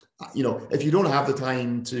you know, if you don't have the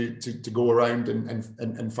time to go around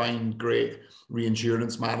and find great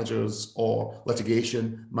reinsurance managers or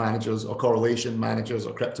litigation managers or correlation managers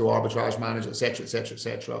or crypto arbitrage managers, et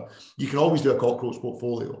cetera, you can always do a cockroach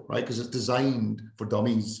portfolio, right? Because it's designed for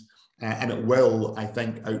dummies. And it will, I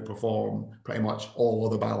think, outperform pretty much all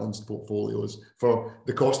other balanced portfolios for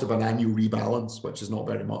the cost of an annual rebalance, which is not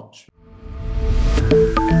very much.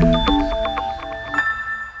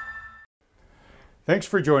 Thanks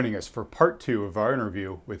for joining us for part 2 of our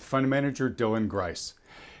interview with fund manager Dylan Grice.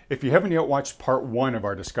 If you haven't yet watched part 1 of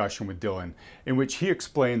our discussion with Dylan, in which he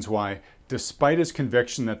explains why, despite his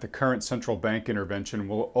conviction that the current central bank intervention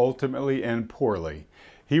will ultimately end poorly,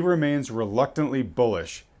 he remains reluctantly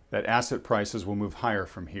bullish that asset prices will move higher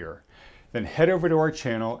from here, then head over to our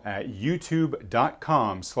channel at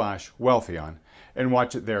youtube.com/Wealthion and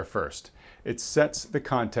watch it there first. It sets the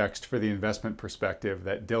context for the investment perspective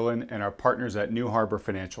that Dylan and our partners at New Harbor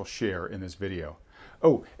Financial share in this video.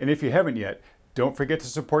 Oh, and if you haven't yet, don't forget to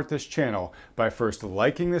support this channel by first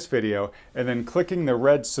liking this video and then clicking the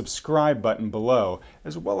red subscribe button below,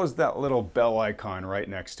 as well as that little bell icon right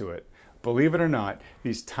next to it. Believe it or not,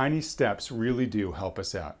 these tiny steps really do help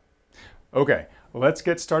us out. Okay, let's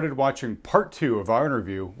get started watching part 2 of our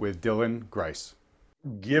interview with Dylan Grice.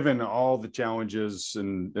 Given all the challenges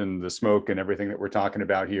and the smoke and everything that we're talking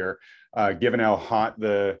about here, given how hot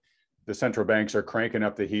the central banks are cranking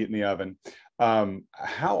up the heat in the oven,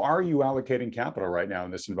 how are you allocating capital right now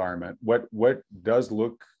in this environment? What does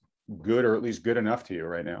look good, or at least good enough to you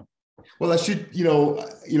right now? Well, I should,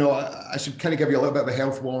 I should kind of give you a little bit of a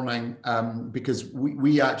health warning, because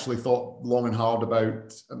we actually thought long and hard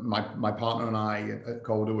about my partner and I at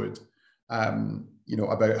Calderwood,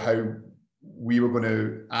 about how we were going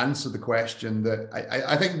to answer the question that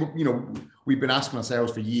I think, we've been asking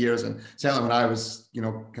ourselves for years. And certainly when I was,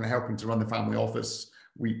 kind of helping to run the family office,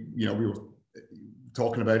 we were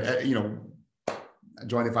talking about, I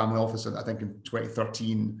joined the family office, I think in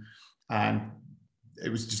 2013, and it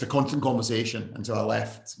was just a constant conversation until I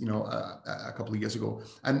left, a couple of years ago.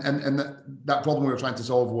 And that problem we were trying to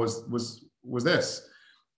solve was this,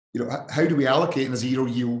 how do we allocate in a zero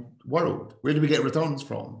yield world? Where do we get returns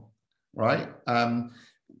from? Right? How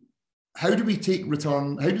do we get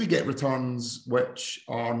returns which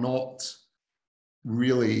are not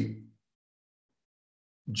really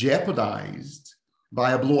jeopardized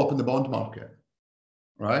by a blow up in the bond market?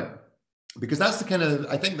 Right? Because that's the kind of,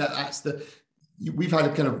 I think we've had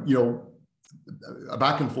a kind of, a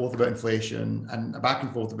back and forth about inflation and a back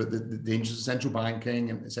and forth about the dangers of central banking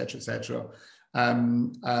and et cetera.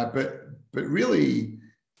 But really,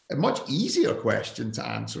 a much easier question to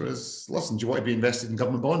answer is, listen, do you want to be invested in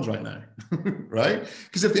government bonds right now? Right?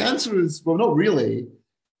 Because if the answer is, well, not really,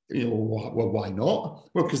 well, why not?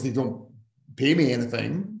 Well, because they don't pay me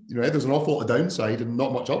anything. There's an awful lot of downside and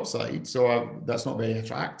not much upside. So that's not very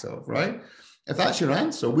attractive, right? If that's your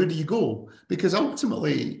answer, where do you go? Because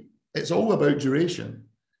ultimately, it's all about duration.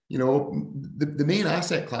 The main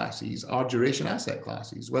asset classes are duration asset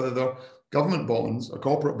classes, whether they're government bonds or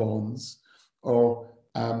corporate bonds or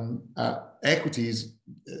equities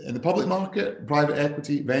in the public market, private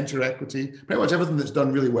equity, venture equity, pretty much everything that's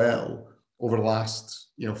done really well over the last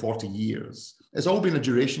 40 years. It's all been a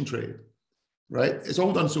duration trade, right? It's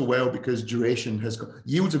all done so well because duration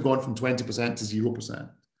yields have gone from 20% to 0%.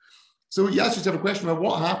 So you ask yourself a question about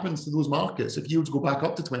what happens to those markets if yields go back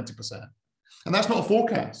up to 20%. And that's not a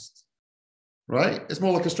forecast, right? It's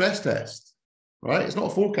more like a stress test, right? It's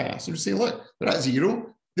not a forecast. I'm just saying, look, they're at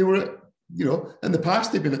 0. They were at, in the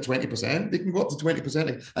past, they've been at 20%. They can go up to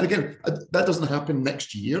 20%. And again, that doesn't happen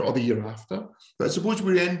next year or the year after. But suppose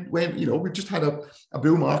we've just had a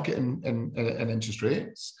bull market in interest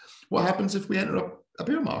rates. What happens if we enter a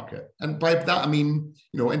bear market? And by that, I mean,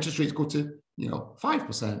 interest rates go to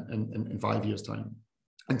 5% in 5 years' time,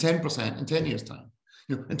 and 10% in 10 years' time,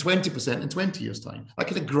 and 20% in 20 years' time. That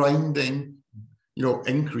kind of grinding,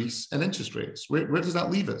 increase in interest rates. Where does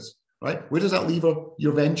that leave us, right? Where does that leave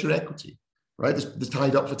your venture equity, right? That's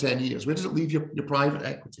tied up for 10 years. Where does it leave your private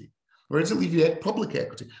equity? Where does it leave your public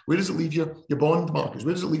equity? Where does it leave your bond markets?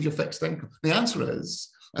 Where does it leave your fixed income? The answer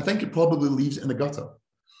is, I think it probably leaves it in the gutter,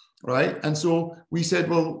 right? And so we said,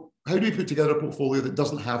 well, how do we put together a portfolio that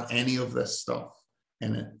doesn't have any of this stuff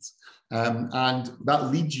in it? And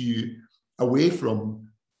that leads you away from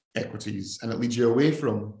equities, and it leads you away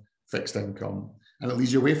from fixed income, and it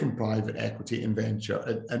leads you away from private equity and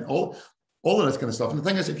venture and all of this kind of stuff. And the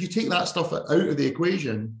thing is, if you take that stuff out of the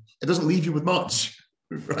equation, it doesn't leave you with much,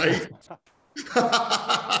 right?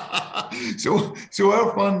 So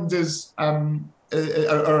our fund is,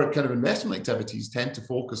 our kind of investment activities tend to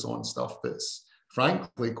focus on stuff that's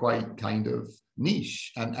frankly quite kind of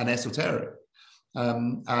niche and esoteric.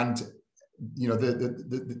 And you know,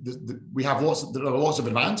 we have there are lots of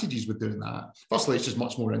advantages with doing that. Firstly, it's just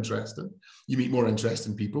much more interesting. You meet more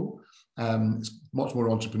interesting people. It's much more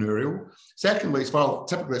entrepreneurial. Secondly,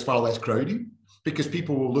 typically it's far less crowded, because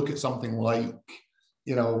people will look at something like,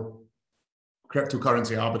 you know,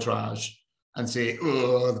 cryptocurrency arbitrage and say,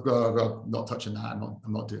 oh, not touching that. I'm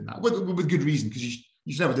not doing that. With good reason, because you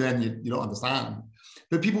should never do anything you don't understand.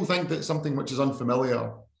 But people think that something which is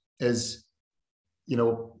unfamiliar is, you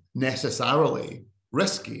know, necessarily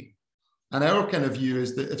risky. And our kind of view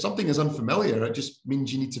is that if something is unfamiliar, it just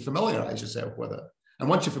means you need to familiarize yourself with it. And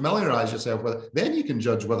once you familiarize yourself with it, then you can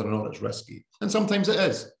judge whether or not it's risky. And sometimes it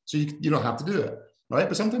is. So you don't have to do it, right?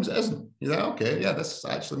 But sometimes it isn't. You're like, okay, yeah, this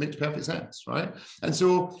actually makes perfect sense, right? And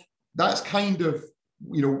so that's kind of,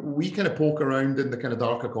 you know, we kind of poke around in the kind of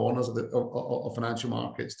darker corners of financial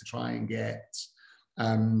markets to try and get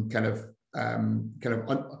kind of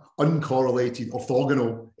uncorrelated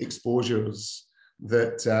orthogonal exposures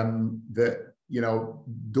that you know,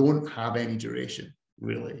 don't have any duration,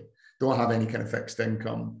 really, don't have any kind of fixed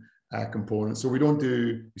income component. So we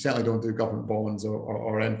certainly don't do government bonds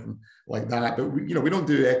or anything like that. But we don't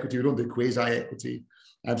do equity, we don't do quasi equity.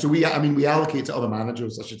 So we allocate to other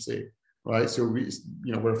managers, I should say, right? So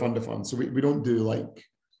we're a fund of funds, so we don't do like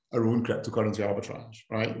our own cryptocurrency arbitrage,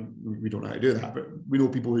 right? We don't know how to do that, but we know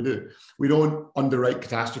people who do. We don't underwrite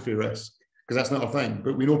catastrophe risk, because that's not our thing,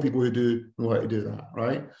 but we know people who do know how to do that,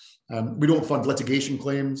 right? We don't fund litigation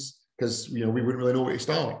claims, because, you know, we wouldn't really know where to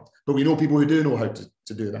start, but we know people who do know how to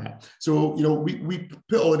do that. So, you know, we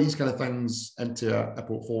put all of these kind of things into a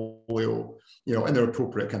portfolio, you know, in their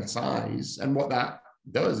appropriate kind of size. And what that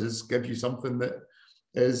does is give you something that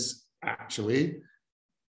is actually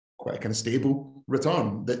quite a kind of stable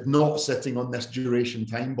return, that's not sitting on this duration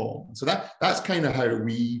time bomb. So that's kind of how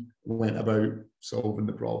we went about solving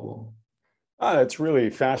the problem. That's really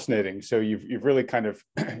fascinating. So you've really kind of,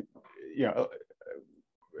 you know,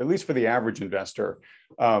 at least for the average investor,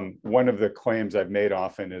 one of the claims I've made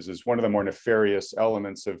often is one of the more nefarious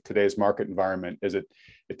elements of today's market environment is it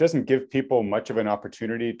doesn't give people much of an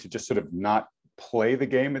opportunity to just sort of not play the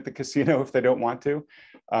game at the casino if they don't want to,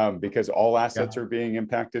 because all assets are being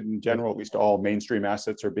impacted in general. At least all mainstream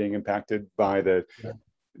assets are being impacted by the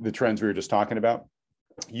trends we were just talking about.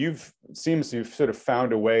 You've sort of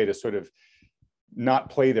found a way to sort of not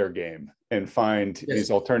play their game and find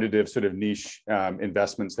these alternative sort of niche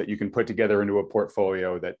investments that you can put together into a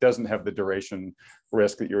portfolio that doesn't have the duration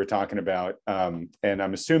risk that you were talking about. And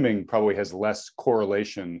I'm assuming probably has less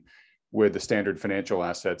correlation with the standard financial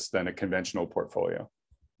assets than a conventional portfolio.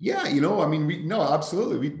 Yeah, you know, I mean,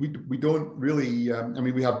 absolutely. We don't really. I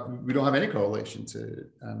mean, we don't have any correlation to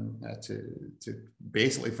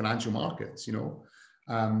basically financial markets. You know,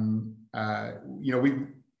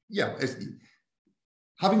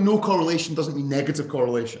 having no correlation doesn't mean negative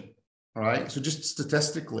correlation. All right. So just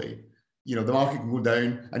statistically, you know, the market can go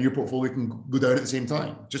down and your portfolio can go down at the same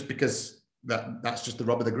time, just because that's just the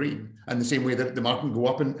rub of the green. And the same way that the market can go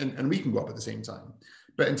up and we can go up at the same time.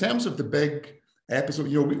 But in terms of the big episode,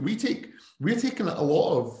 you know, we're taking a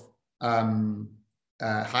lot of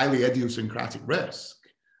highly idiosyncratic risk,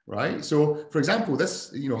 right? So, for example,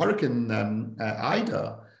 this, you know, Hurricane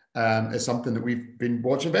Ida is something that we've been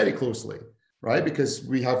watching very closely, right? Because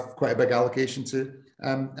we have quite a big allocation to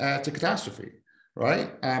catastrophe,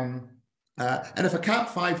 right? And if a Cat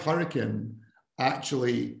 5 hurricane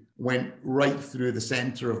actually went right through the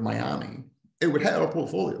center of Miami, it would hit our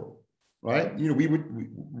portfolio, right? You know,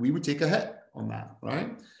 we would take a hit on that,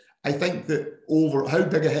 right? I think that over how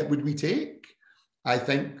big a hit would we take? I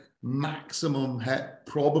think maximum hit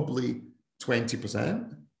probably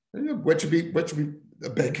 20%, which would be a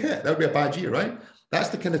big hit. That would be a bad year, right? That's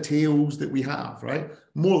the kind of tails that we have, right?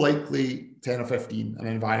 More likely 10 or 15 in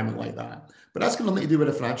an environment like that. But that's got nothing to do with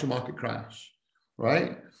a financial market crash,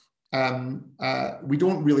 right? We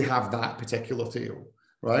don't really have that particular tail,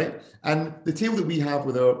 right? And the tail that we have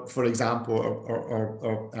with our, for example,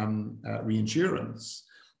 our reinsurance,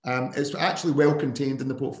 is actually well contained in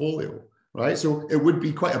the portfolio, right? So it would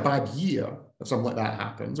be quite a bad year if something like that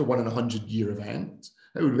happens, a 1 in 100-year event.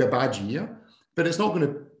 It would be a bad year, but it's not going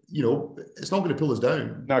to, you know, it's not going to pull us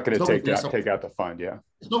down. Not going to take out the fund, yeah.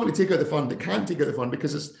 It's not going to take out the fund. It can't take out the fund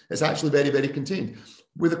because it's actually very, very contained.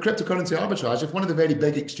 With a cryptocurrency arbitrage, if one of the very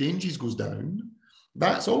big exchanges goes down,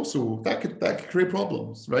 that could create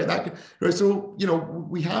problems, right? Right. So, you know,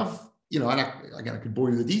 we have, you know, and I could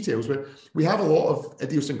bore you with the details, but we have a lot of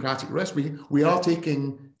idiosyncratic risk. We are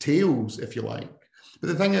taking tails, if you like. But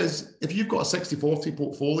the thing is, if you've got a 60-40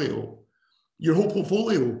 portfolio, your whole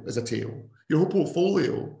portfolio is a tail. your whole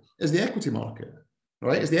portfolio is the equity market,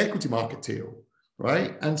 right? It's the equity market tail,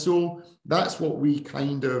 right? And so that's what we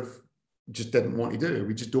kind of just didn't want to do.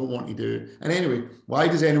 We just don't want to do. And anyway, why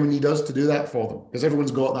does anyone need us to do that for them? Because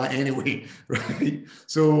everyone's got that anyway, right?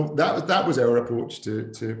 So that was our approach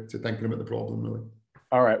to thinking about the problem, really.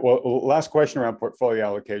 All right. Well, last question around portfolio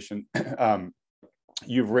allocation.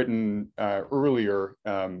 You've written earlier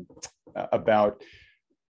about,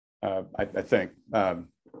 I think,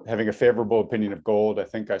 having a favorable opinion of gold. I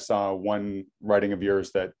think I saw one writing of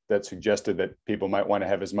yours that suggested that people might want to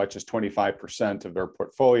have as much as 25% of their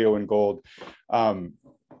portfolio in gold.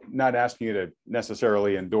 Not asking you to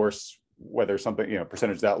necessarily endorse whether something,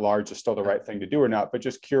 percentage that large is still the right thing to do or not, but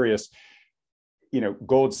just curious,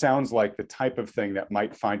 gold sounds like the type of thing that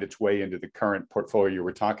might find its way into the current portfolio you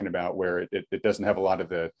were talking about, where it doesn't have a lot of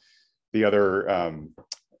the other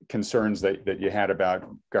concerns that you had about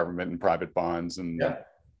government and private bonds and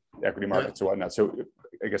equity markets and whatnot. So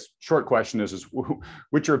I guess short question is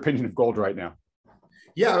what's your opinion of gold right now?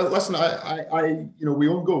 Yeah, listen, I we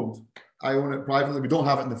own gold. I own it privately. We don't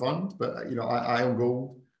have it in the fund, but I own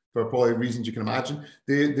gold for probably reasons you can imagine.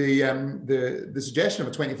 The suggestion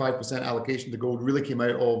of a 25% allocation to gold really came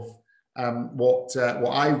out of what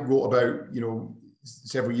I wrote about,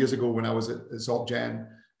 several years ago when I was at SocGen,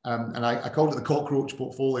 and I called it the Cockroach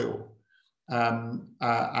portfolio. And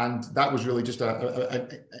that was really just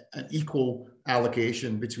an equal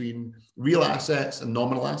allocation between real assets and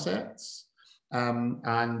nominal assets,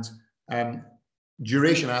 and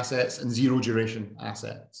duration assets and zero duration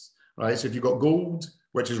assets, right? So if you've got gold,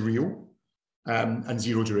 which is real, and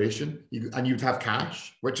zero duration, and you'd have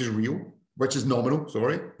cash, which is real, which is nominal,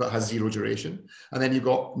 sorry, but has zero duration. And then you've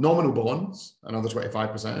got nominal bonds, another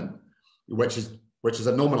 25%, which is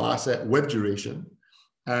a nominal asset with duration.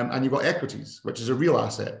 And you've got equities, which is a real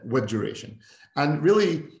asset with duration. And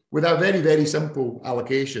really, with a very, very simple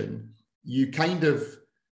allocation, you kind of,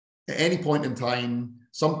 at any point in time,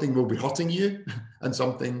 something will be hurting you and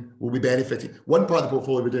something will be benefiting. One part of the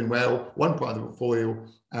portfolio will be doing well, one part of the portfolio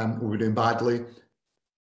will be doing badly.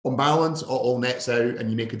 On balance, it all nets out and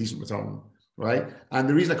you make a decent return, right? And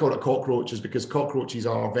the reason I call it cockroach is because cockroaches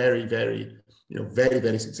are very, very, very,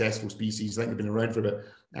 very successful species. I think they've been around for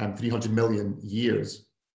about 300 million years.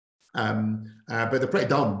 But they're pretty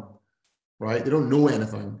dumb, right? They don't know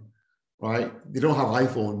anything, right? They don't have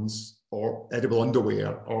iPhones or edible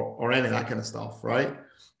underwear or any of that kind of stuff, right?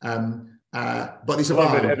 But they survive.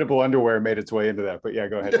 I love that edible underwear made its way into that, but yeah,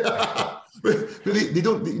 go ahead. but they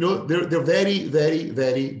don't, they're very, very,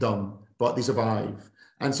 very dumb, but they survive.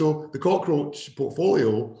 And so the cockroach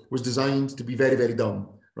portfolio was designed to be very, very dumb,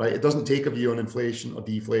 right? It doesn't take a view on inflation or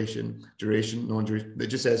deflation, duration, non-duration. It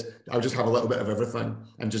just says, I'll just have a little bit of everything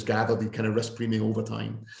and just gather the kind of risk premium over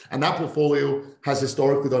time. And that portfolio has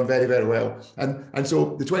historically done very, very well. And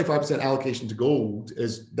so the 25% allocation to gold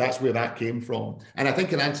that's where that came from. And I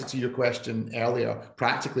think in answer to your question earlier,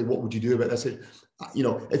 practically what would you do about this?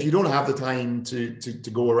 If you don't have the time to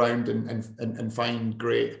go around and find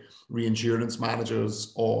great reinsurance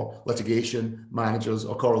managers or litigation managers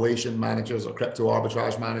or correlation managers or crypto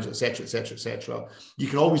arbitrage managers, et cetera, you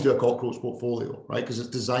can always do a cockroach portfolio, right? Because it's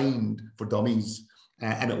designed for dummies,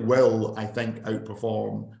 and it will, I think,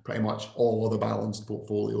 outperform pretty much all other balanced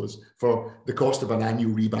portfolios for the cost of an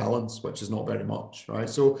annual rebalance, which is not very much, right?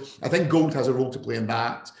 So I think gold has a role to play in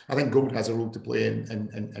that. I think gold has a role to play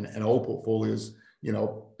in all portfolios,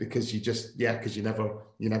 because you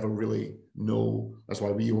never really know. That's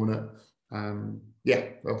why we own it.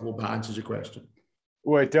 I hope that answers your question.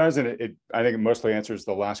 Well, it does, and I think it mostly answers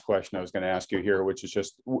the last question I was going to ask you here, which is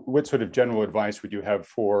just what sort of general advice would you have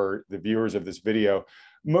for the viewers of this video,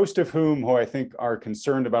 most of whom who I think are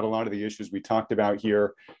concerned about a lot of the issues we talked about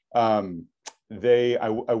here. I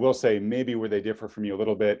will say maybe where they differ from you a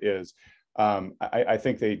little bit is I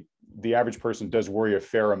think the average person does worry a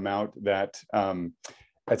fair amount that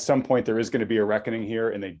at some point there is going to be a reckoning here,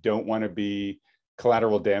 and they don't want to be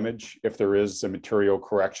collateral damage if there is a material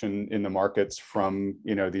correction in the markets from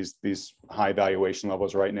these high valuation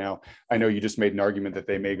levels right now. I know you just made an argument that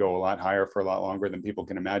they may go a lot higher for a lot longer than people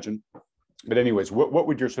can imagine. But anyways, what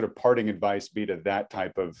would your sort of parting advice be to that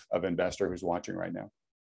type of investor who's watching right now?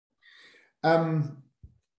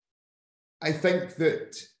 I think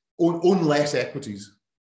that own less equities.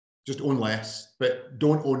 Just own less, but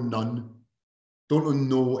don't own none. Don't own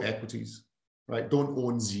no equities, right? Don't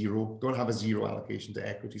own zero. Don't have a zero allocation to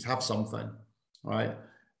equities. Have something, right?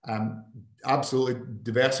 Absolutely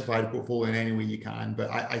diversify the portfolio in any way you can.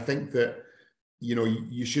 But I think that,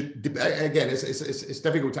 you should, again, it's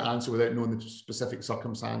difficult to answer without knowing the specific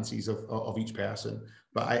circumstances of each person.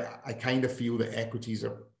 But I kind of feel that equities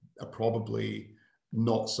are are probably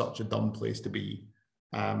not such a dumb place to be.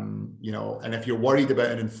 You know, and if you're worried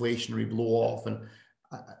about an inflationary blow off, and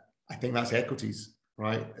I think that's equities,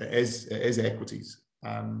 right? It is equities.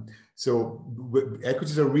 So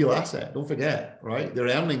equities are a real asset. Don't forget, right? Their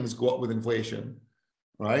earnings go up with inflation,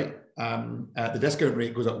 right? The discount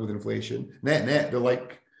rate goes up with inflation. Net, they're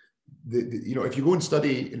like, you know, if you go and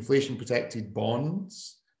study inflation protected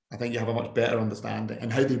bonds, I think you have a much better understanding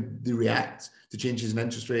and how they react to changes in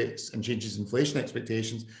interest rates and changes in inflation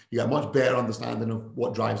expectations. You get a much better understanding of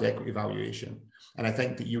what drives equity valuation. And I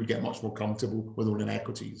think that you would get much more comfortable with owning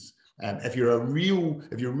equities. If you're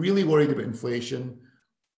really worried about inflation,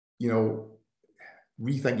 you know,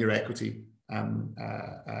 rethink your equity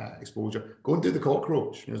exposure. Go and do the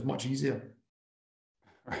cockroach. You know, it's much easier.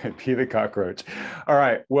 All right, be the cockroach. All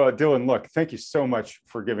right. Well, Dylan, look, thank you so much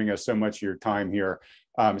for giving us so much of your time here,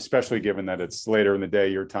 especially given that it's later in the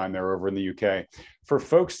day, your time there over in the UK. For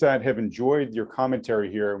folks that have enjoyed your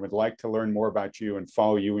commentary here and would like to learn more about you and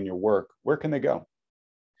follow you in your work, where can they go?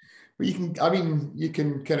 Well, you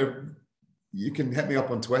can hit me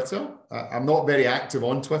up on Twitter. I'm not very active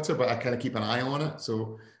on Twitter, but I kind of keep an eye on it.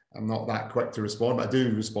 So I'm not that quick to respond, but I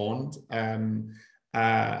do respond.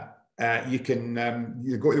 You can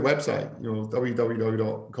you go to the website, you know,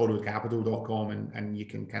 www.cockroachcapital.com, and you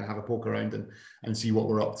can kind of have a poke around and see what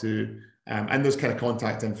we're up to. And there's kind of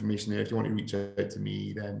contact information there. If you want to reach out to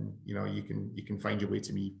me, then you know you can find your way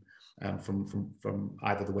to me from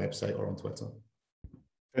either the website or on Twitter.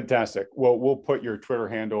 Fantastic. Well, we'll put your Twitter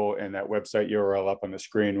handle and that website URL up on the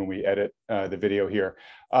screen when we edit the video here.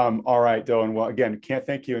 All right, Dylan. Well, again, can't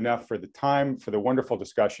thank you enough for the time, for the wonderful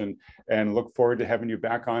discussion, and look forward to having you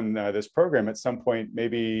back on this program at some point,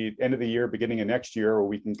 maybe end of the year, beginning of next year, where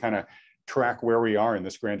we can kind of track where we are in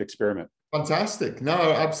this grand experiment. Fantastic.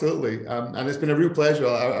 No, absolutely. And it's been a real pleasure.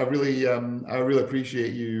 I really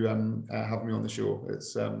appreciate you having me on the show.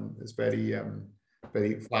 It's very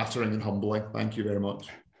flattering and humbling. Thank you very much.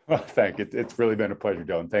 Well, thank you. It's really been a pleasure,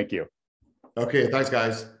 Dylan. Thank you. Okay, thanks,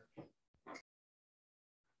 guys.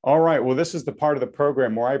 All right. Well, this is the part of the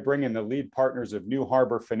program where I bring in the lead partners of New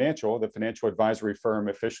Harbor Financial, the financial advisory firm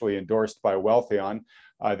officially endorsed by Wealthion.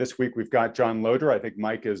 This week, we've got John Loder. I think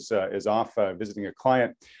Mike is off visiting a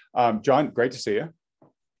client. John, great to see you.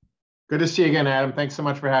 Good to see you again, Adam. Thanks so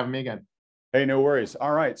much for having me again. Hey, no worries.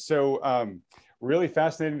 All right. So really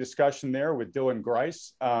fascinating discussion there with Dylan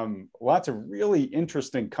Grice. Lots of really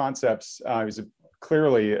interesting concepts. He's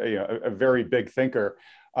clearly a very big thinker.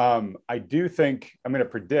 I do think I'm going to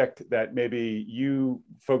predict that maybe you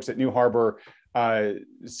folks at New Harbor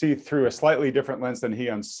see through a slightly different lens than he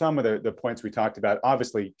on some of the points we talked about.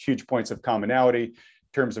 Obviously, huge points of commonality in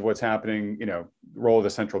terms of what's happening, you know, role of the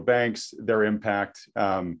central banks, their impact,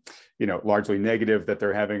 you know, largely negative that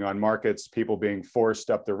they're having on markets, people being forced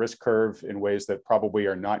up the risk curve in ways that probably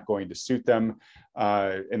are not going to suit them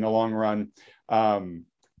in the long run. You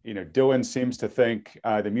know, Dylan seems to think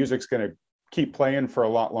the music's going to keep playing for a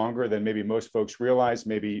lot longer than maybe most folks realize,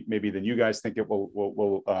 maybe than you guys think it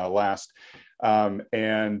will last,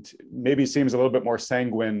 and maybe seems a little bit more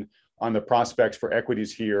sanguine on the prospects for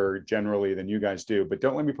equities here generally than you guys do. But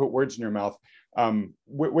don't let me put words in your mouth.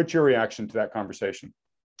 What's your reaction to that conversation?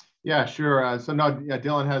 Yeah, sure. So no, yeah,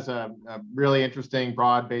 Dylan has a really interesting,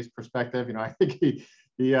 broad-based perspective. You know, I think he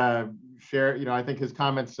shared. You know, I think his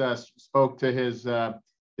comments spoke to his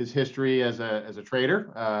history as a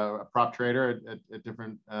trader, a prop trader at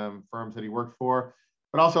different firms that he worked for,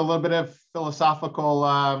 but also a little bit of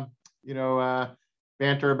philosophical,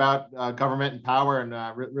 banter about government and power, and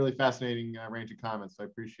really fascinating range of comments. So I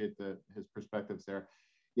appreciate his perspectives there.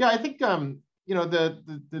 Yeah, I think you know,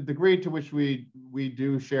 the degree to which we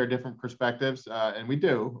do share different perspectives, and we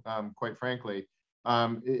do, quite frankly,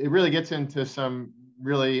 it really gets into some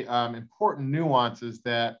really important nuances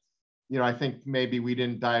that, you know, I think maybe we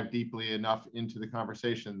didn't dive deeply enough into the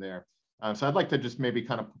conversation there. So I'd like to just maybe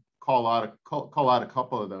kind of call out a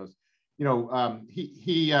couple of those. You know,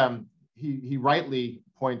 he rightly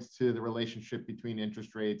points to the relationship between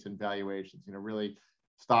interest rates and valuations. You know, really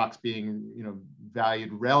stocks being, you know,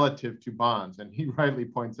 valued relative to bonds, and he rightly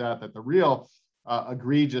points out that the real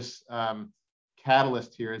egregious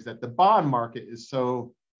catalyst here is that the bond market is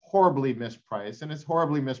so horribly mispriced, and it's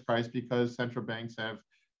horribly mispriced because central banks have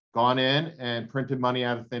gone in and printed money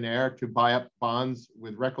out of thin air to buy up bonds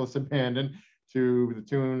with reckless abandon to the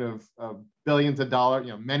tune of billions of dollars,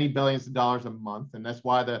 you know, many billions of dollars a month. And that's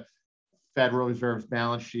why the Federal Reserve's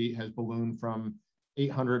balance sheet has ballooned from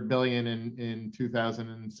 800 billion in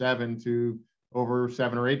 2007 to over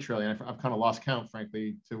 7 or 8 trillion. I've kind of lost count,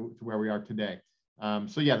 frankly, to where we are today.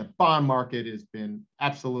 So yeah, the bond market has been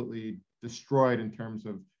absolutely destroyed in terms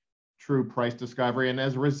of true price discovery. And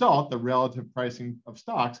as a result, the relative pricing of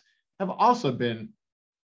stocks have also been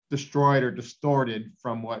destroyed or distorted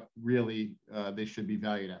from what really they should be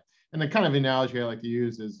valued at. And the kind of analogy I like to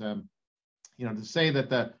use is, to say that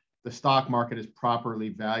the stock market is properly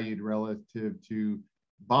valued relative to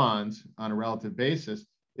bonds on a relative basis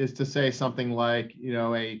is to say something like,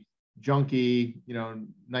 a junky,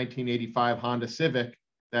 1985 Honda Civic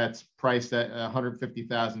that's priced at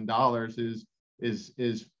 $150,000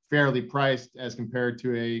 is fairly priced as compared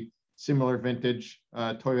to a similar vintage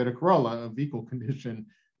Toyota Corolla of equal condition.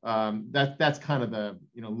 That's kind of the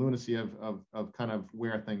lunacy of kind of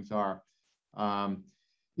where things are. A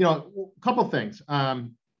couple things.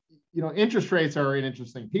 Interest rates are an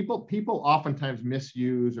interesting. People oftentimes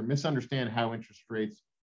misuse or misunderstand how interest rates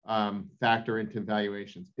factor into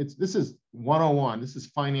valuations. This is 101. This is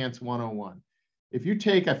finance 101. If you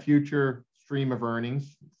take a future stream of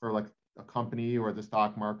earnings for like a company or the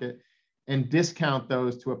stock market and discount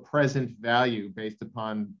those to a present value based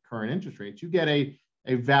upon current interest rates, you get a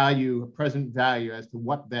present value as to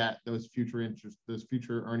what those future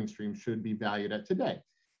earnings streams should be valued at today.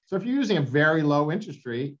 So if you're using a very low interest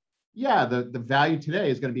rate, yeah, the value today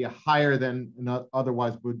is going to be higher than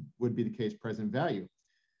otherwise would be the case present value.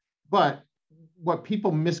 But what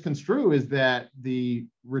people misconstrue is that the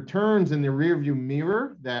returns in the rearview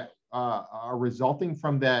mirror that are resulting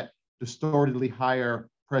from that distortedly higher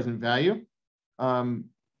present value,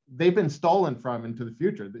 they've been stolen from into the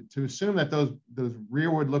future. To assume that those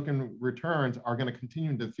rearward-looking returns are going to continue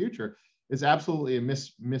into the future is absolutely a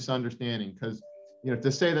misunderstanding. Because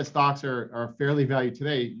to say that stocks are fairly valued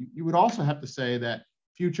today, you would also have to say that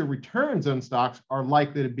future returns on stocks are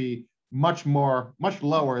likely to be much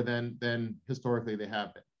lower than historically they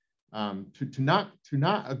have been. To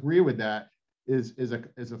not agree with that is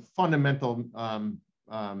a fundamental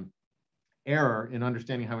error in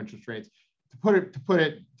understanding how interest rates. To put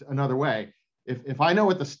it another way, if I know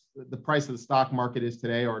what the price of the stock market is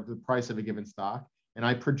today, or the price of a given stock, and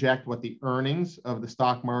I project what the earnings of the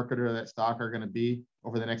stock market or that stock are going to be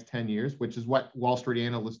over the next 10 years, which is what Wall Street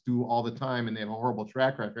analysts do all the time, and they have a horrible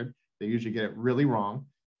track record. They usually get it really wrong.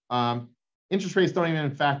 Interest rates don't even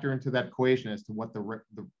factor into that equation as to what the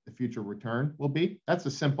future return will be. That's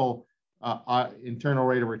a simple internal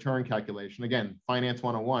rate of return calculation. Again, finance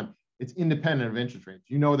 101. It's independent of interest rates.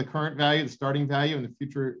 The current value, the starting value, and the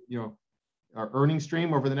future, our earnings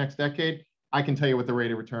stream over the next decade. I can tell you what the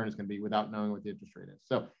rate of return is going to be without knowing what the interest rate is.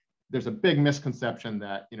 So there's a big misconception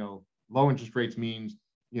that low interest rates means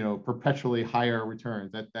perpetually higher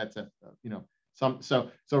returns. That's a so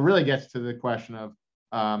it really gets to the question of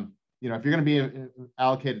if you're going to be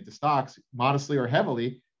allocated to stocks modestly or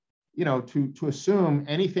heavily, to assume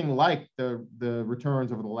anything like the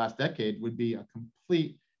returns over the last decade would be a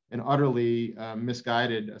complete and utterly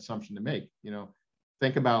misguided assumption to make.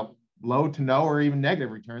 Think about low to no or even negative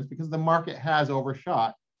returns, because the market has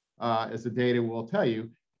overshot, as the data will tell you,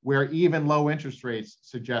 where even low interest rates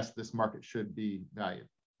suggest this market should be valued.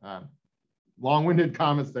 Long-winded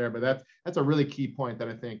comments there, but that's a really key point that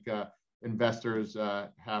I think investors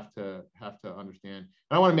have to understand.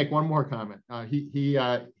 And I want to make one more comment.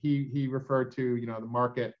 He referred to the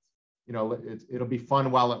market. It'll be fun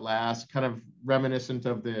while it lasts, kind of reminiscent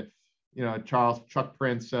of the Chuck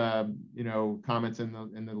Prince comments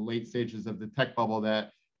in the late stages of the tech bubble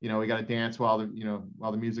that we got to dance while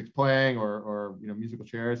the music's playing, or musical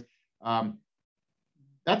chairs.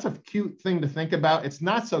 That's a cute thing to think about. It's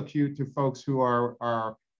not so cute to folks who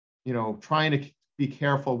are trying to be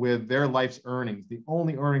careful with their life's earnings, the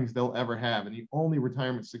only earnings they'll ever have, and the only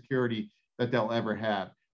retirement security that they'll ever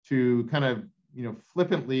have, to kind of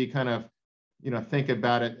flippantly kind of think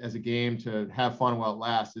about it as a game to have fun while it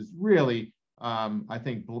lasts is really I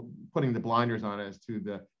think putting the blinders on as to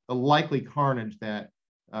the likely carnage that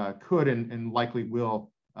could and likely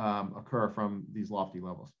will occur from these lofty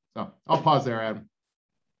levels. So I'll pause there, Adam.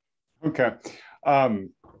 Okay.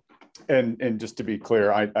 And just to be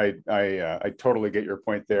clear, I totally get your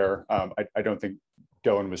point there. I don't think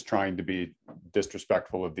Dylan was trying to be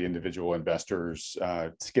disrespectful of the individual investors'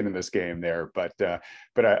 skin in this game there, but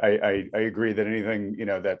I agree that anything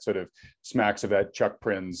that sort of smacks of that Chuck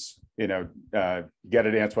Prince, get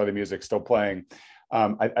a dance while the music's still playing.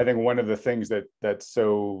 I think one of the things that's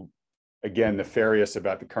so, again, nefarious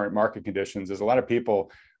about the current market conditions is a lot of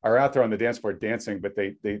people are out there on the dance floor dancing, but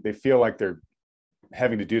they feel like they're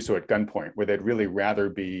having to do so at gunpoint, where they'd really rather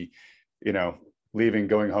be, leaving,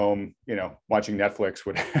 going home, watching Netflix,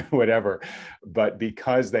 whatever. But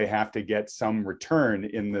because they have to get some return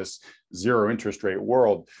in this zero interest rate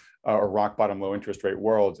world, or rock bottom low interest rate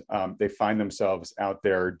world, they find themselves out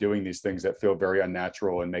there doing these things that feel very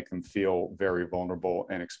unnatural and make them feel very vulnerable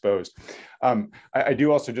and exposed. I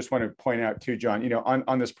do also just want to point out too, John,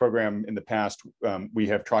 on this program in the past, we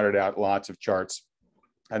have trotted out lots of charts.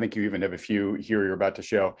 I think you even have a few here you're about to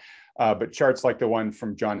show, but charts like the one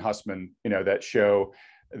from John Hussman, that show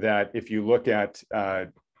that if you look at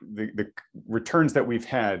the returns that we've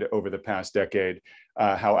had over the past decade,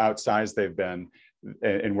 how outsized they've been,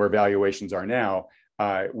 and where valuations are now,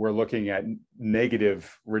 we're looking at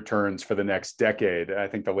negative returns for the next decade. I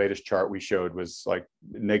think the latest chart we showed was like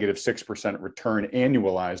negative 6% return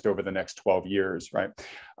annualized over the next 12 years, right?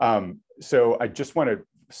 So I just want to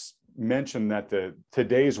mention that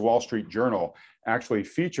today's Wall Street Journal actually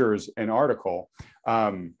features an article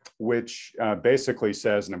which basically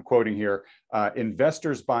says, and I'm quoting here,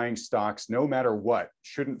 investors buying stocks no matter what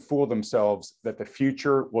shouldn't fool themselves that the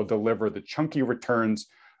future will deliver the chunky returns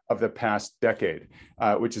of the past decade,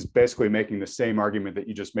 which is basically making the same argument that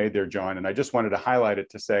you just made there, John. And I just wanted to highlight it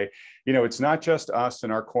to say, it's not just us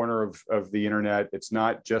in our corner of the internet. It's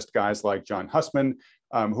not just guys like John Hussman,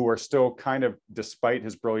 who are still kind of, despite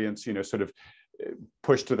his brilliance, sort of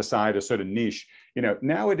pushed to the side, a sort of niche.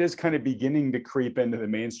 Now it is kind of beginning to creep into the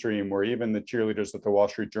mainstream, where even the cheerleaders at the Wall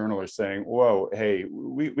Street Journal are saying, whoa, hey,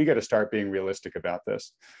 we got to start being realistic about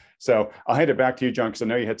this. So I'll hand it back to you, John, because I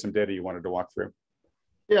know you had some data you wanted to walk through.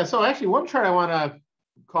 Yeah, so actually one chart I want to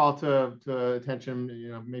call to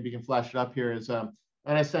attention, maybe you can flash it up here, is, and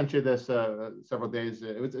I sent you this several days.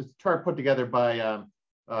 It's a chart put together by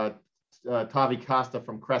Tavi Costa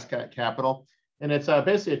from Crescat Capital. And it's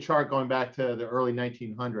basically a chart going back to the early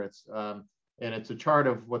 1900s. And it's a chart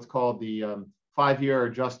of what's called the 5-year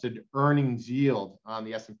adjusted earnings yield on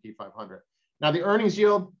the S&P 500. Now, the earnings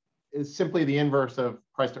yield is simply the inverse of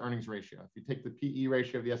price to earnings ratio. If you take the PE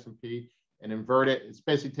ratio of the S&P and invert it, it's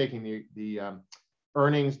basically taking the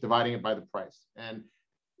earnings, dividing it by the price. And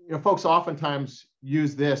folks oftentimes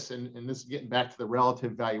use this, and this is getting back to the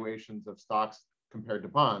relative valuations of stocks compared to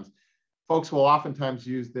bonds. Folks will oftentimes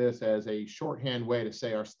use this as a shorthand way to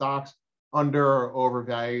say, are stocks under or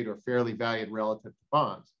overvalued or fairly valued relative to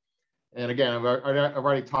bonds? And again, I've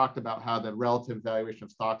already talked about how the relative valuation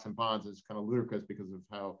of stocks and bonds is kind of ludicrous because of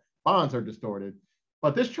how bonds are distorted.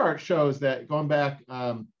 But this chart shows that going back,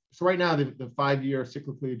 so right now the 5-year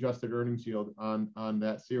cyclically adjusted earnings yield on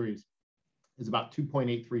that series is about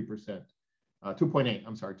 2.83%,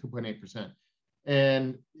 2.8%.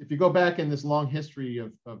 And if you go back in this long history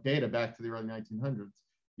of data back to the early 1900s,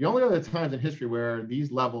 the only other times in history where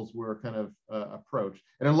these levels were kind of approached,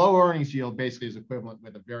 and a low earnings yield basically is equivalent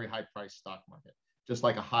with a very high price stock market, just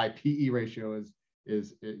like a high PE ratio is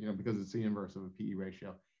because it's the inverse of a PE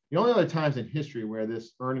ratio. The only other times in history where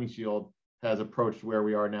this earnings yield has approached where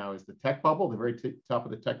we are now is the tech bubble, the very top of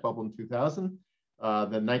the tech bubble in 2000, the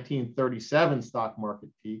 1937 stock market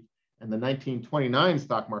peak, and the 1929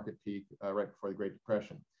 stock market peak right before the Great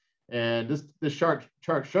Depression. And this chart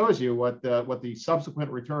shows you what the subsequent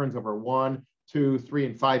returns over 1, 2, 3,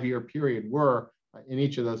 and 5-year period were in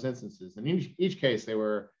each of those instances. And in each case, they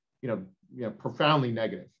were profoundly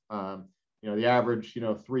negative. The average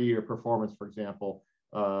 3-year performance, for example,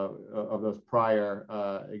 of those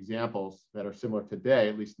prior examples that are similar today,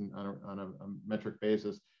 at least on a metric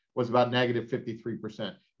basis, was about negative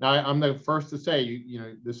 53%. Now, I'm the first to say,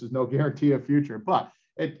 this is no guarantee of future, but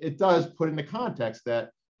it does put into context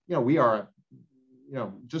that, we are,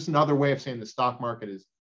 just another way of saying the stock market is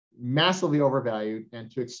massively overvalued,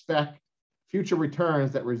 and to expect future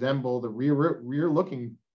returns that resemble the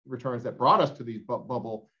rear-looking returns that brought us to these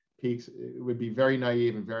bubble peaks, it would be very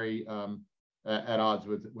naive and very at odds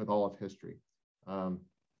with all of history.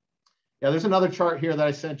 Yeah, there's another chart here that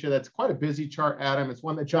I sent you that's quite a busy chart, Adam. It's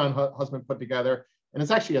one that John Hussman put together, and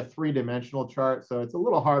it's actually a 3-dimensional chart, so it's a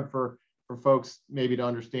little hard for folks maybe to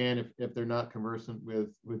understand if they're not conversant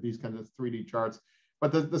with these kinds of 3D charts.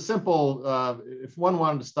 But the simple, if one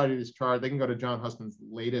wanted to study this chart, they can go to John Hussman's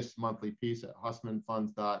latest monthly piece at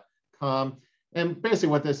hussmanfunds.com. And basically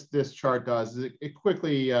what this chart does is it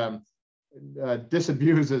quickly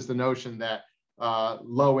disabuses the notion that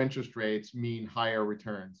low interest rates mean higher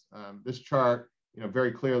returns. This chart,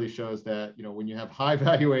 very clearly shows that, when you have high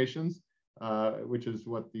valuations, which is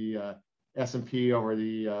what the S&P over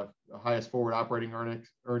the highest forward operating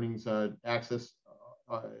earnings axis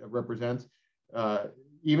represents,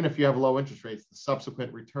 even if you have low interest rates, the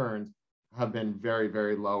subsequent returns have been very,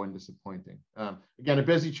 very low and disappointing. Again, a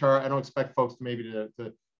busy chart. I don't expect folks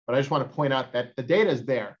but I just want to point out that the data is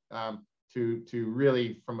there to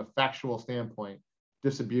really, from a factual standpoint,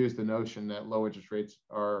 disabuse the notion that low interest rates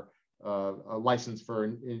are a license for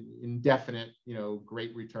indefinite,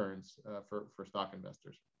 great returns for stock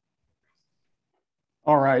investors.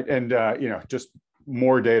 All right, and just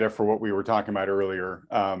more data for what we were talking about earlier.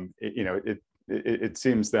 It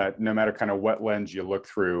seems that no matter kind of what lens you look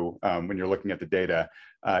through when you're looking at the data,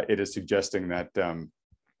 it is suggesting that the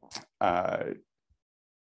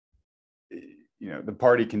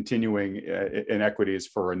party continuing in equities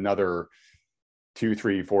for another 2,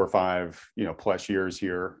 3, 4, 5, plus years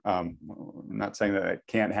here. I'm not saying that it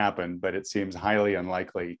can't happen, but it seems highly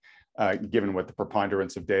unlikely given what the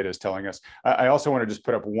preponderance of data is telling us. I also want to just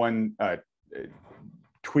put up one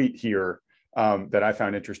tweet here that I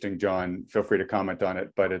found interesting. John, feel free to comment on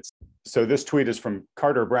it, but so this tweet is from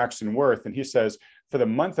Carter Braxton Worth, and he says, for the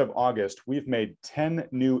month of August, we've made 10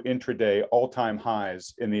 new intraday all-time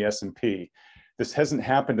highs in the S&P. This hasn't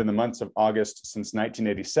happened in the months of August since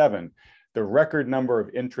 1987. The record number of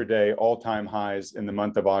intraday all-time highs in the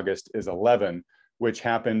month of August is 11, which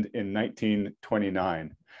happened in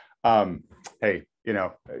 1929. Hey,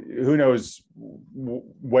 who knows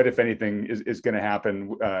what, if anything, is going to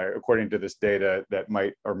happen according to this data that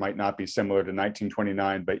might or might not be similar to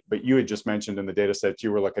 1929. But you had just mentioned in the data sets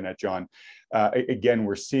you were looking at, John, again,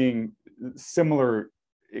 we're seeing similar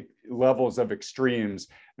levels of extremes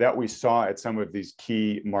that we saw at some of these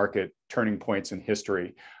key market turning points in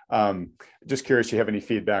history. Just curious, you have any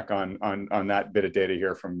feedback on that bit of data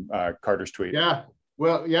here from Carter's tweet? Yeah.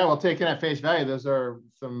 Well, taken at face value, those are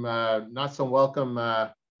some not so welcome,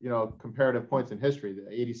 comparative points in history. The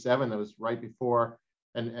 87, that was right before,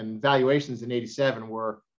 and valuations in 87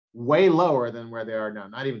 were way lower than where they are now,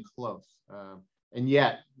 not even close. And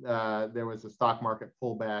yet there was a stock market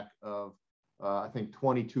pullback of, I think,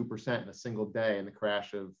 22% in a single day in the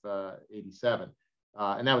crash of 87.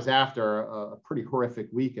 And that was after a pretty horrific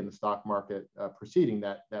week in the stock market preceding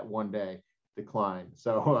that one day decline.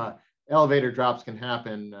 So elevator drops can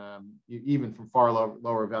happen even from far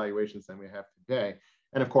lower valuations than we have today.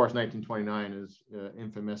 And of course, 1929 is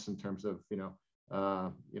infamous in terms of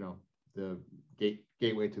the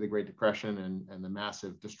gateway to the Great Depression and the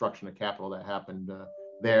massive destruction of capital that happened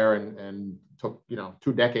there and took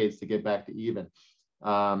 2 decades to get back to even.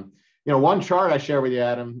 One chart I share with you,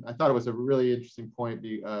 Adam, I thought it was a really interesting point,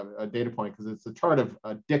 a data point, because it's a chart of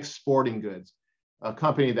Dick's Sporting Goods, a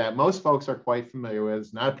company that most folks are quite familiar with.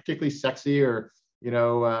 It's not a particularly sexy or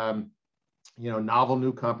novel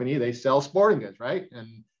new company. They sell sporting goods, right?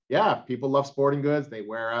 And yeah, people love sporting goods. They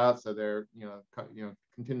wear out, so they're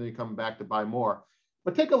continually coming back to buy more.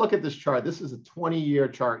 But take a look at this chart. This is a 20-year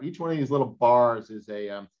chart. Each one of these little bars is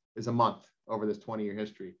a month over this 20-year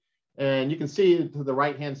history. And you can see to the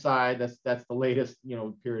right-hand side, that's the latest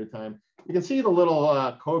period of time. You can see the little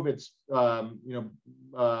COVID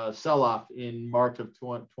sell-off in March of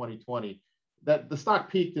 2020. That the stock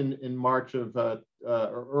peaked in March of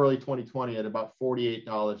early 2020 at about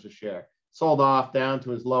 $48 a share. Sold off down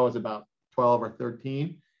to as low as about 12 or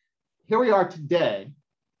 13. Here we are today,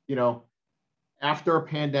 after a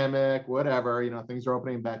pandemic, whatever, things are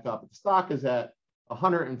opening back up. The stock is at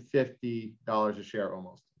 $150 a share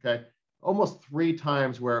almost, okay? Almost 3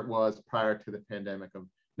 times where it was prior to the pandemic.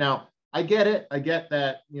 Now, I get it. I get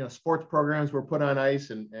that, sports programs were put on ice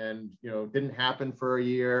and didn't happen for a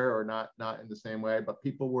year or not in the same way, but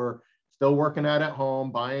people were still working out at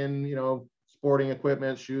home, buying, sporting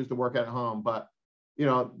equipment, shoes to work at home. But,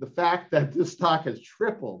 the fact that this stock has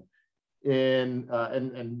tripled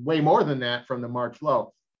and way more than that from the March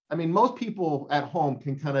low. I mean, most people at home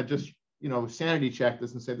can kind of just, sanity check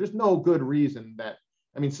this and say, there's no good reason that,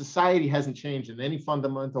 society hasn't changed in any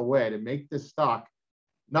fundamental way to make this stock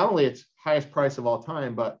not only its highest price of all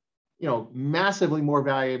time, but massively more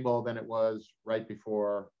valuable than it was right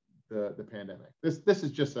before the pandemic. This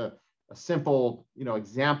is just a simple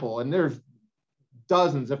example, and there's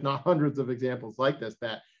dozens, if not hundreds, of examples like this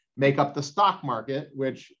that make up the stock market,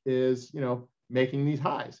 which is making these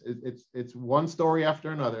highs. It's one story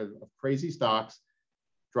after another of crazy stocks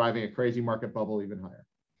driving a crazy market bubble even higher.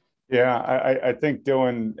 Yeah, I think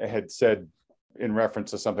Dylan had said in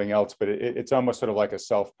reference to something else, but it's almost sort of like a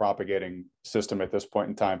self-propagating system at this point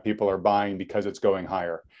in time. People are buying because it's going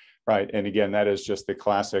higher, right? And again, that is just the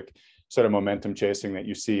classic sort of momentum chasing that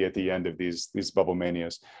you see at the end of these bubble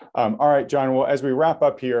manias. All right, John, well, as we wrap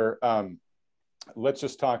up here, let's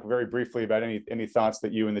just talk very briefly about any thoughts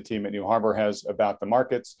that you and the team at New Harbor has about the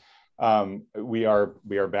markets. We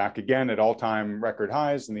are back again at all-time record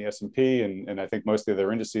highs in the S&P and I think most of the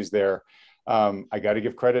other indices there. I got to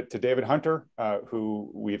give credit to David Hunter,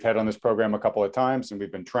 who we've had on this program a couple of times and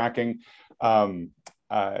we've been tracking.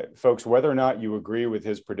 folks, whether or not you agree with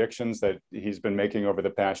his predictions that he's been making over the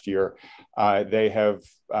past year, they have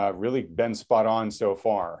really been spot on so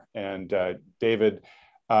far. And David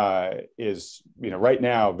is, right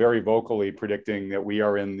now very vocally predicting that we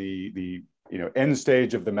are in the end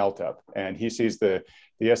stage of the melt up, and he sees the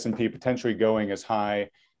S&P potentially going as high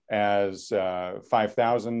as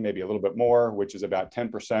 5,000, maybe a little bit more, which is about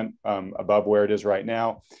 10% above where it is right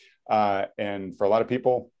now. And for a lot of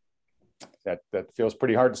people, that feels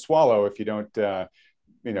pretty hard to swallow if you don't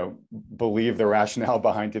believe the rationale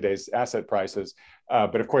behind today's asset prices.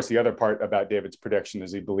 But of course, the other part about David's prediction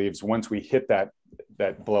is he believes once we hit that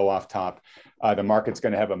blow off top, the market's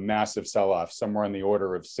going to have a massive sell-off, somewhere on the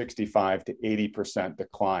order of 65 to 80%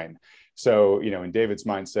 decline. So, in David's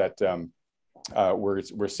mindset,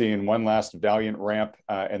 we're seeing one last valiant ramp,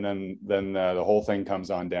 and then the whole thing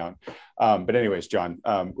comes on down. But anyways, John,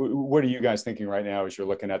 what are you guys thinking right now as you're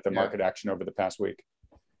looking at the market action over the past week?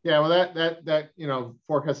 Yeah, well, that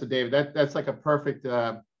forecast of David, that's like a perfect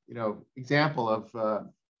example of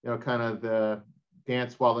kind of the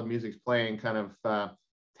dance while the music's playing kind of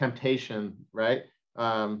temptation, right?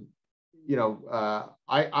 We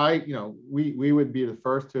would be the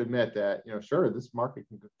first to admit that, sure, this market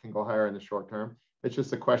can go higher in the short term. It's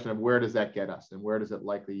just a question of where does that get us, and where does it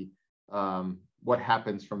likely, what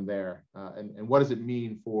happens from there, and what does it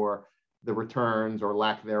mean for the returns or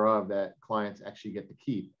lack thereof that clients actually get to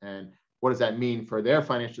keep, and what does that mean for their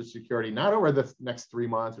financial security, not over the next 3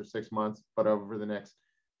 months or 6 months, but over the next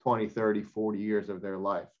 20, 30, 40 years of their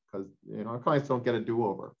life, because our clients don't get a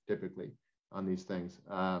do-over typically on these things.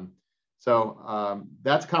 So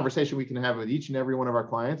that's a conversation we can have with each and every one of our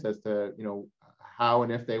clients as to how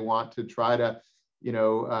and if they want to try to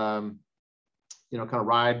kind of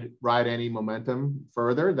ride any momentum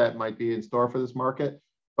further that might be in store for this market.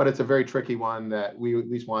 But it's a very tricky one that we at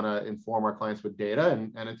least want to inform our clients with data.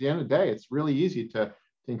 And at the end of the day, it's really easy to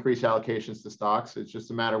increase allocations to stocks. It's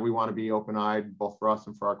just a matter we want to be open-eyed both for us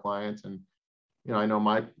and for our clients. And I know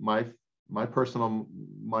my personal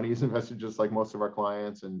money is invested just like most of our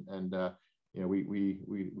clients, and we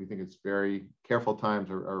think it's very careful times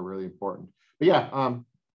are really important. But yeah,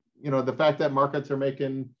 the fact that markets are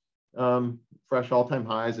making fresh all-time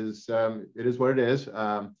highs is it is what it is.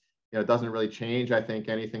 It doesn't really change, I think,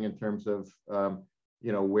 anything in terms of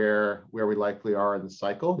where we likely are in the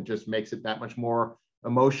cycle. It just makes it that much more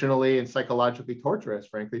emotionally and psychologically torturous,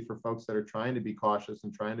 frankly, for folks that are trying to be cautious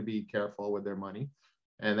and trying to be careful with their money.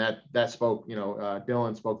 And that spoke,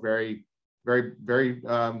 Dylan spoke very, very, very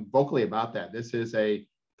vocally about that. This is a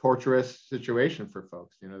torturous situation for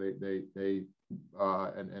folks. They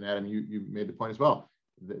and Adam, you made the point as well.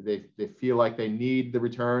 They feel like they need the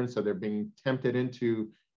return, so they're being tempted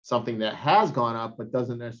into something that has gone up, but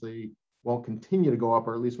won't continue to go up,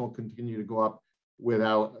 or at least won't continue to go up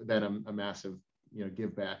without then a massive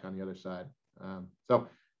give back on the other side. So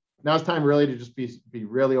now it's time really to just be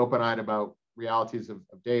really open-eyed about realities of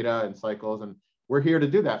data and cycles, and we're here to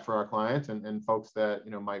do that for our clients and folks that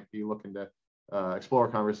might be looking to explore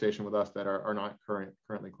a conversation with us that are not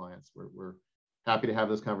currently clients. We're happy to have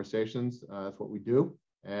those conversations. That's what we do,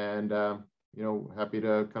 and happy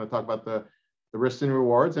to kind of talk about the risks and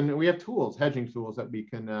rewards. And we have tools, hedging tools that we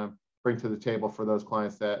can bring to the table for those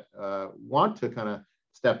clients that want to kind of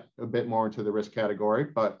step a bit more into the risk category,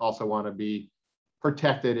 but also want to be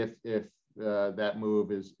protected if that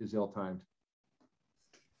move is ill-timed.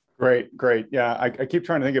 Great. Yeah, I keep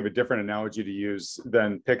trying to think of a different analogy to use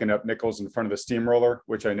than picking up nickels in front of the steamroller,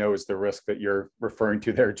 which I know is the risk that you're referring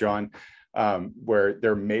to there, John, where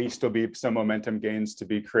there may still be some momentum gains to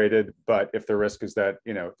be created. But if the risk is that,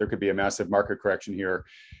 there could be a massive market correction here,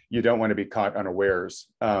 you don't want to be caught unawares.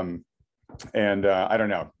 And I don't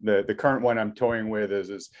know, the current one I'm toying with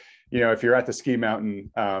is if you're at the ski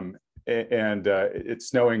mountain and it's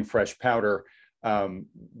snowing fresh powder,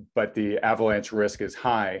 but the avalanche risk is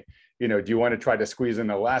high, do you want to try to squeeze in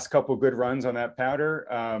the last couple good runs on that powder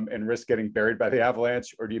and risk getting buried by the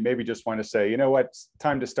avalanche? Or do you maybe just want to say, it's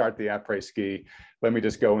time to start the après ski. Let me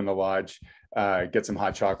just go in the lodge, get some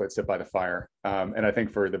hot chocolate, sit by the fire. And I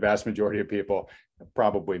think for the vast majority of people, it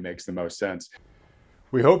probably makes the most sense.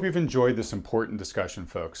 We hope you've enjoyed this important discussion,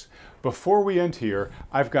 folks. Before we end here,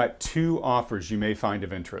 I've got 2 offers you may find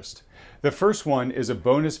of interest. The first one is a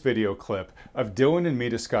bonus video clip of Dylan and me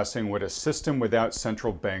discussing what a system without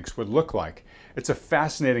central banks would look like. It's a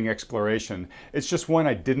fascinating exploration. It's just one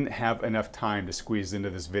I didn't have enough time to squeeze into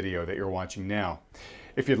this video that you're watching now.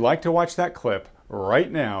 If you'd like to watch that clip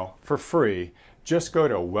right now for free, just go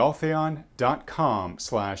to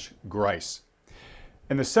wealthion.com/Grice.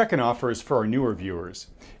 And the second offer is for our newer viewers.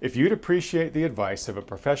 If you'd appreciate the advice of a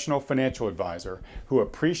professional financial advisor who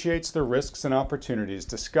appreciates the risks and opportunities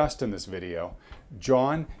discussed in this video,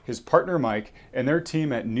 John, his partner Mike, and their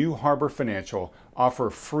team at New Harbor Financial offer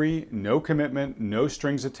free, no commitment, no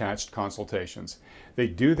strings attached consultations. They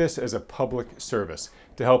do this as a public service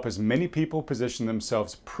to help as many people position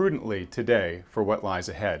themselves prudently today for what lies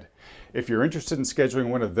ahead. If you're interested in scheduling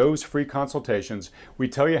one of those free consultations, we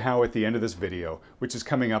tell you how at the end of this video, which is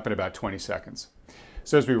coming up in about 20 seconds.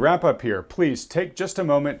 So as we wrap up here, please take just a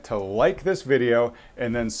moment to like this video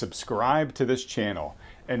and then subscribe to this channel.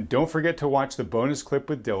 And don't forget to watch the bonus clip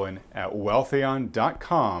with Dylan at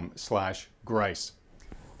wealthion.com/Grice.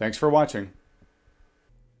 Thanks for watching.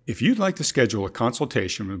 If you'd like to schedule a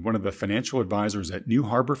consultation with one of the financial advisors at New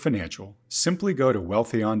Harbor Financial, simply go to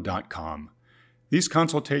wealthion.com. These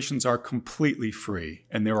consultations are completely free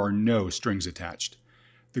and there are no strings attached.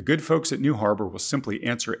 The good folks at New Harbor will simply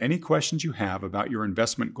answer any questions you have about your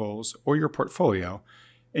investment goals or your portfolio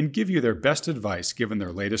and give you their best advice given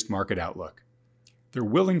their latest market outlook. They're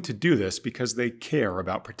willing to do this because they care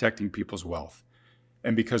about protecting people's wealth,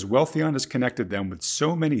 and because Wealthion has connected them with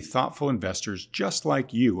so many thoughtful investors just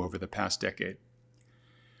like you over the past decade.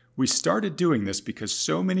 We started doing this because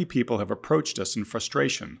so many people have approached us in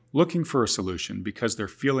frustration, looking for a solution because they're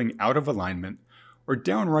feeling out of alignment or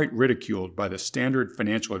downright ridiculed by the standard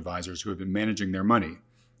financial advisors who have been managing their money.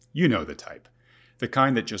 You know the type. The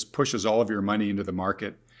kind that just pushes all of your money into the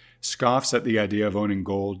market, scoffs at the idea of owning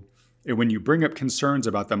gold, and when you bring up concerns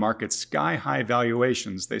about the market's sky-high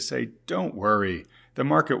valuations, they say, "Don't worry, the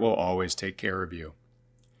market will always take care of you."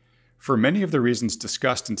 For many of the reasons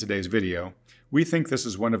discussed in today's video, we think this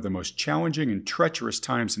is one of the most challenging and treacherous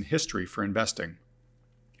times in history for investing.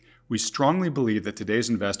 We strongly believe that today's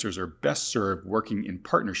investors are best served working in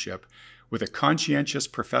partnership with a conscientious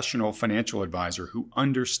professional financial advisor who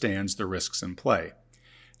understands the risks in play.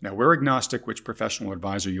 Now, we're agnostic which professional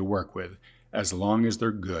advisor you work with, as long as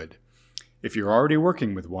they're good. If you're already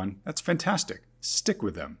working with one, that's fantastic. Stick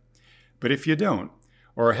with them. But if you don't,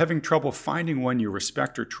 or are having trouble finding one you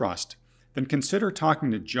respect or trust, then consider talking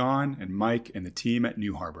to John and Mike and the team at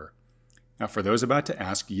New Harbor. Now, for those about to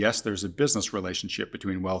ask, yes, there's a business relationship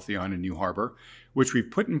between Wealthion and New Harbor, which we've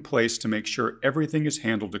put in place to make sure everything is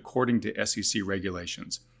handled according to SEC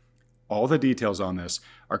regulations. All the details on this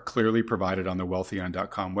are clearly provided on the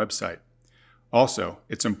wealthion.com website. Also,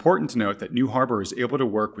 it's important to note that New Harbor is able to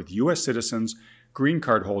work with U.S. citizens, green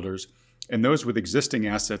card holders, and those with existing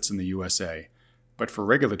assets in the USA. But for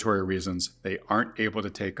regulatory reasons, they aren't able to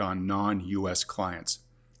take on non-U.S. clients.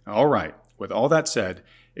 All right, with all that said,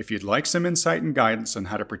 if you'd like some insight and guidance on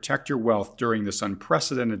how to protect your wealth during this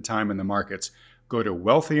unprecedented time in the markets, go to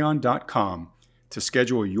wealthion.com to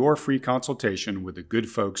schedule your free consultation with the good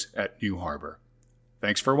folks at New Harbor.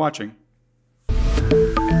 Thanks for watching.